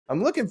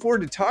I'm looking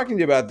forward to talking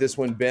to you about this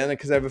one, Ben,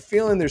 because I have a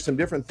feeling there's some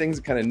different things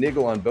that kind of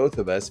niggle on both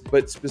of us.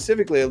 But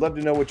specifically, I'd love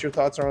to know what your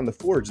thoughts are on The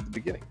Forge at the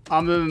beginning.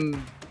 I'm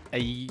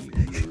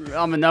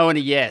a no and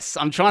a yes.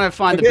 I'm trying to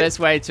find the best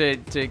way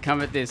to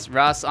come at this,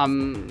 Russ.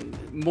 I'm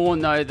more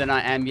no than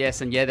I am yes,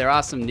 and yeah, there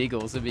are some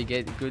niggles. It'd be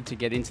good to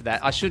get into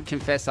that. I should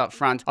confess up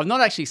front, I've not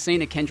actually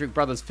seen a Kendrick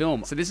Brothers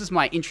film, so this is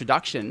my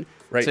introduction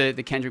to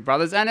the Kendrick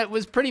Brothers, and it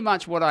was pretty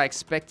much what I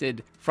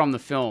expected from the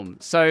film.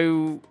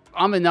 So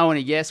I'm a no and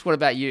a yes. What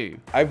about you?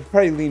 I would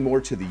probably lean more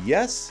to the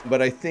yes,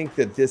 but I think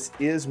that this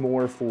is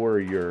more for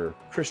your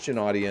Christian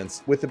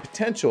audience with the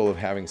potential of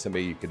having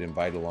somebody you could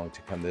invite along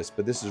to come this,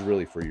 but this is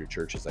really for your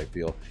churches, I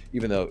feel,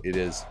 even though it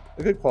is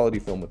a good quality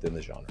film within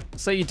the genre.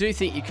 So you do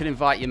think you could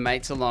invite your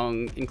mates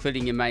along,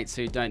 including your mates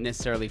who don't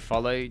necessarily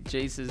follow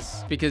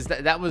Jesus? Because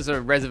that was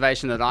a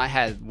reservation that I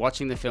had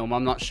watching the film.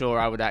 I'm not sure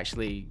I would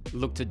actually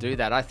look to do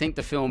that. I think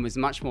the film is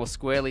much more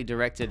squarely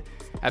directed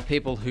at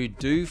people who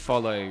do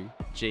follow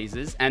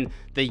Jesus. And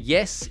the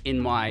yes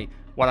in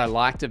what I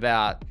liked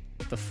about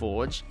The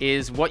Forge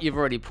is what you've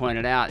already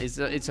pointed out, is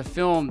it's a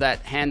film that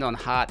hand on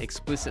heart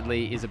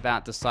explicitly is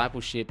about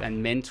discipleship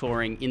and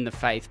mentoring in the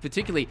faith,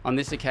 particularly on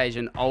this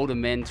occasion, older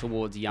men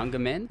towards younger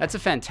men. That's a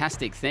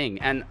fantastic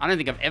thing. And I don't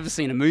think I've ever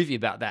seen a movie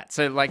about that.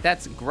 So like,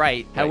 that's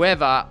great. Right.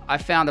 However, I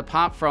found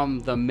apart from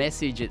the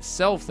message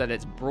itself that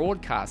it's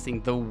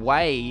broadcasting, the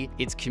way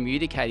it's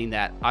communicating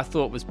that I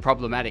thought was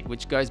problematic,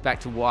 which goes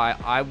back to why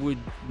I would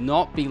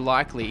not be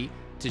likely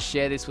to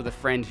share this with a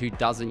friend who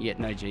doesn't yet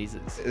know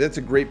Jesus. That's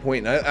a great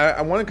point. I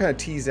want to kind of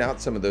tease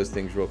out some of those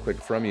things real quick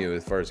from you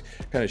as far as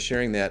kind of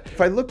sharing that. If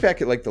I look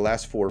back at like the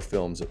last 4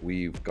 films that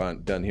we've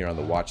done here on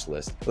the watch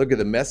list, look at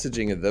the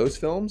messaging of those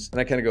films, and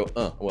I kind of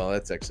go, well,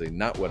 that's actually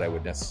not what I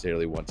would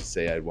necessarily want to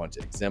say. I'd want to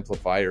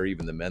exemplify, or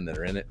even the men that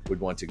are in it would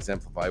want to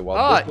exemplify.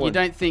 You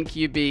don't think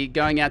you'd be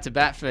going out to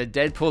bat for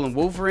Deadpool and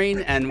Wolverine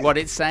and what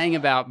it's saying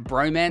about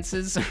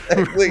bromances,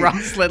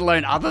 Russ, let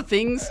alone other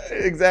things?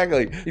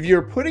 Exactly. If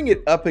you're putting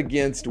it up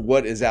against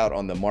what is out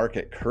on the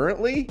market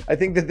currently, I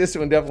think that this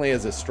one definitely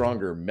has a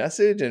stronger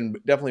message, and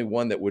definitely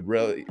one that would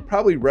really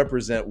probably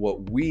represent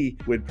what we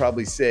would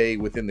probably say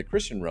within the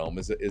Christian realm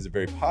is a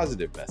very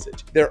positive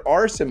message. There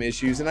are some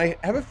issues, and I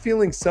have a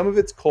feeling some of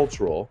it's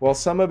cultural, while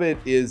some of it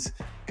is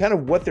kind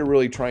of what they're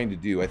really trying to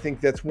do. I think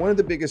that's one of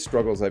the biggest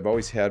struggles I've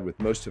always had with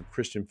most of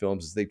Christian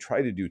films, is they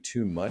try to do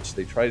too much.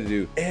 They try to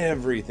do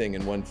everything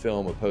in one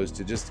film opposed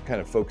to just kind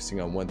of focusing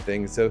on one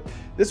thing. So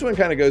this one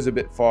kind of goes a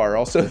bit far.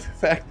 Also, the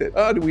fact that,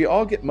 do we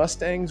all get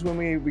Mustangs when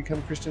we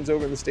become Christians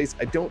over in the States?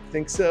 I don't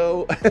think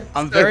so.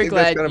 I'm very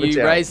glad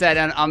you raised that.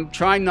 And I'm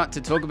trying not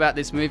to talk about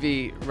this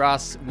movie,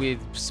 Russ, with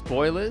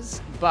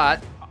spoilers,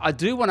 but I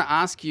do want to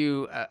ask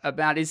you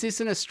about, is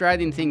this an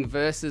Australian thing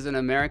versus an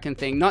American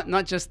thing?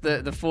 Not just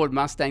the Ford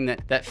Mustang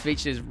that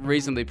features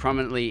reasonably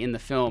prominently in the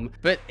film,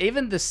 but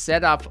even the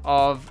setup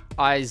of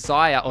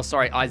Isaiah,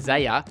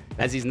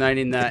 as he's known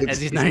in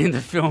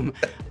the film,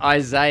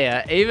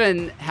 Isaiah.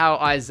 Even how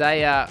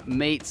Isaiah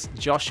meets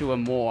Joshua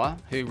Moore,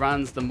 who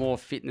runs the Moore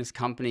Fitness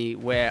company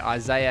where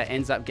Isaiah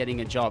ends up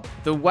getting a job.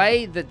 The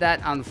way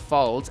that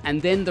unfolds,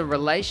 and then the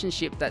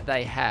relationship that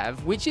they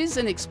have, which is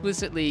an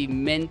explicitly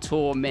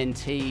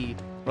mentor-mentee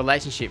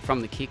relationship from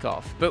the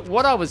kickoff. But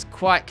what I was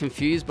quite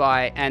confused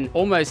by and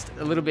almost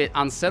a little bit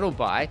unsettled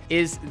by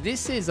is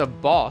this is a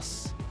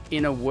boss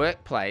in a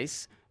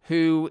workplace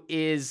who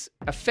is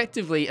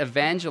effectively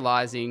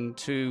evangelizing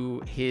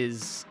to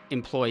his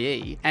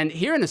employee. And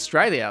here in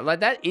Australia, like,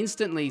 that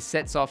instantly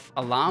sets off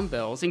alarm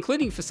bells,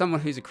 including for someone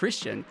who's a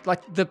Christian.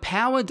 Like, the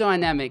power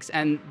dynamics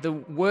and the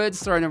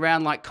words thrown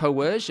around like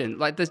coercion,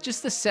 like, there's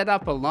just the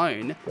setup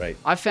alone,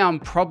 I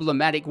found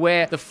problematic,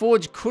 where The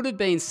Forge could have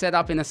been set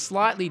up in a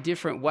slightly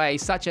different way,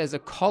 such as a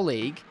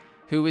colleague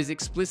who is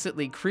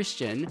explicitly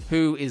Christian,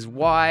 who is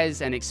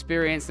wise and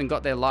experienced and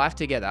got their life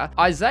together.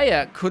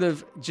 Isaiah could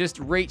have just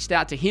reached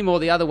out to him, or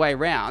the other way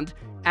around,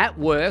 at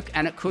work,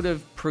 and it could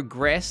have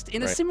progressed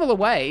in a similar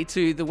way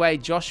to the way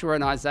Joshua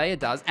and Isaiah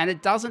does, and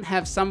it doesn't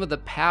have some of the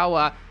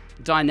power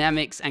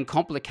dynamics and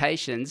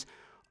complications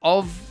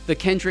of the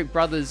Kendrick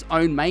Brothers'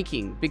 own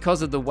making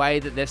because of the way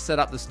that they've set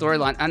up the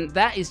storyline. And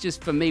that is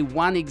just, for me,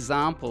 one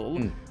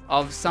example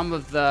of some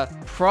of the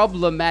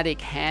problematic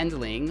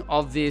handling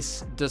of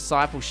this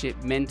discipleship,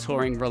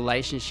 mentoring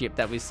relationship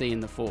that we see in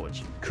The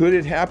Forge. Could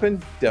it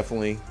happen?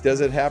 Definitely.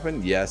 Does it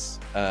happen? Yes.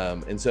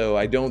 And so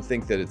I don't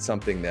think that it's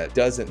something that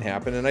doesn't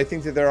happen. And I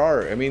think that there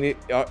are. I mean,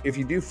 if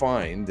you do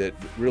find that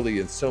really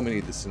in so many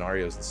of the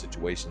scenarios and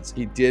situations,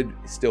 he did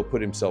still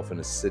put himself in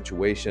a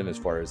situation, as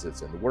far as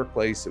it's in the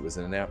workplace, it was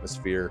in an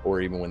atmosphere,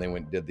 or even when they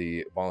went and did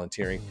the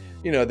volunteering,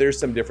 you know, there's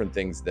some different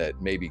things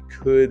that maybe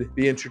could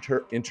be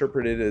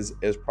interpreted as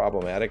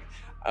problematic.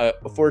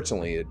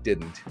 Fortunately, it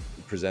didn't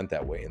present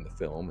that way in the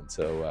film, and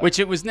so which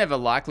it was never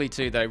likely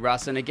to, though,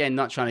 Russ. And again,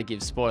 not trying to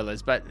give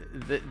spoilers, but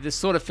the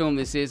sort of film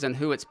this is and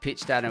who it's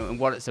pitched at and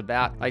what it's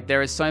about, like,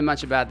 there is so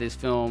much about this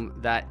film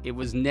that it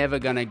was never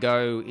going to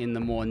go in the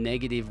more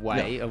negative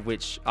way of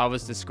which I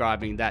was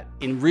describing, that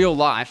in real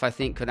life I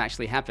think could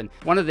actually happen.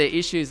 One of the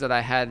issues that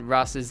I had,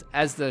 Russ, is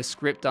as the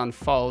script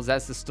unfolds,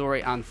 as the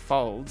story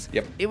unfolds,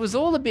 it was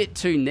all a bit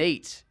too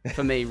neat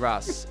for me,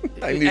 Russ.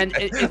 I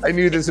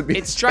knew this would be.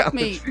 It struck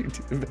me.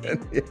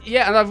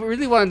 Yeah, and I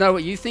really want to know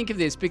what you think of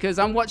this, because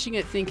I'm watching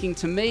it thinking,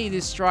 to me,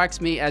 this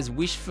strikes me as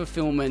wish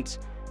fulfillment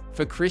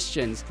for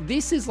Christians.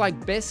 This is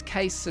like best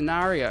case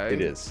scenario.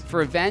 It is.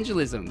 For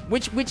evangelism,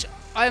 which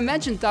I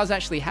imagine does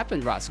actually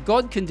happen, Russ.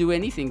 God can do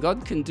anything.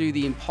 God can do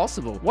the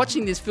impossible.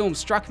 Watching this film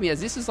struck me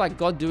as this is like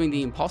God doing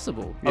the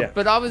impossible.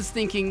 But I was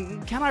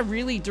thinking, can I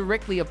really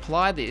directly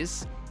apply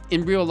this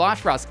in real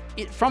life, Russ,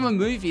 from a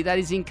movie that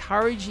is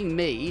encouraging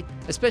me,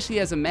 especially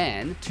as a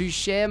man, to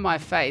share my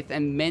faith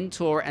and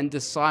mentor and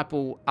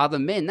disciple other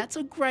men? That's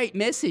a great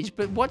message.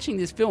 But watching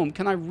this film,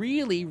 can I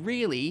really,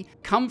 really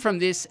come from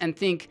this and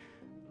think,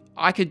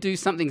 I could do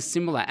something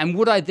similar? And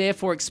would I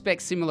therefore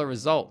expect similar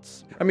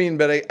results? I mean,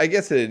 but I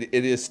guess it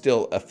is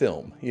still a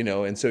film,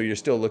 and so you're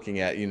still looking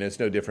at, it's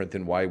no different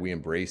than why we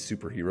embrace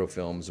superhero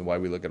films and why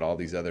we look at all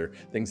these other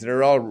things that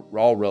are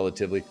all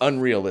relatively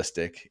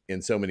unrealistic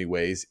in so many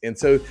ways. And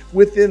so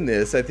within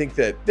this, I think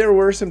that there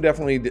were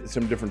definitely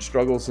some different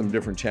struggles, some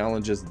different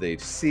challenges that they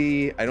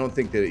see. I don't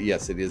think that,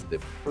 yes, it is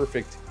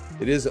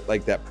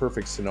like that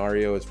perfect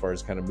scenario as far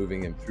as kind of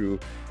moving it through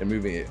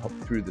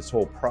this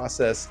whole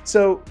process.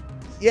 So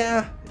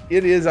yeah,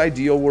 it is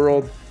ideal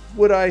world.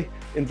 Would I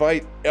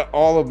invite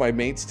all of my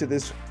mates to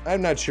this?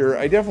 I'm not sure.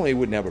 I definitely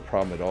wouldn't have a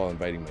problem at all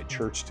inviting my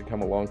church to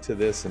come along to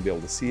this and be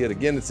able to see it.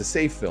 Again, it's a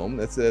safe film.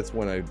 That's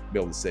when I'd be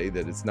able to say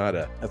that it's not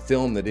a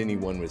film that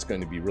anyone was going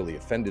to be really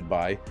offended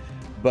by.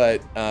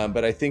 But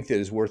I think that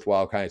it's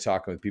worthwhile kind of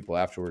talking with people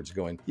afterwards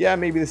going, yeah,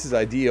 maybe this is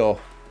ideal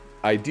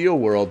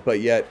world, but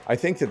yet I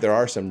think that there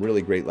are some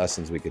really great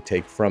lessons we could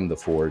take from The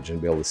Forge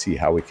and be able to see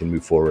how we can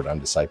move forward on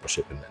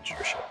discipleship and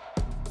mentorship.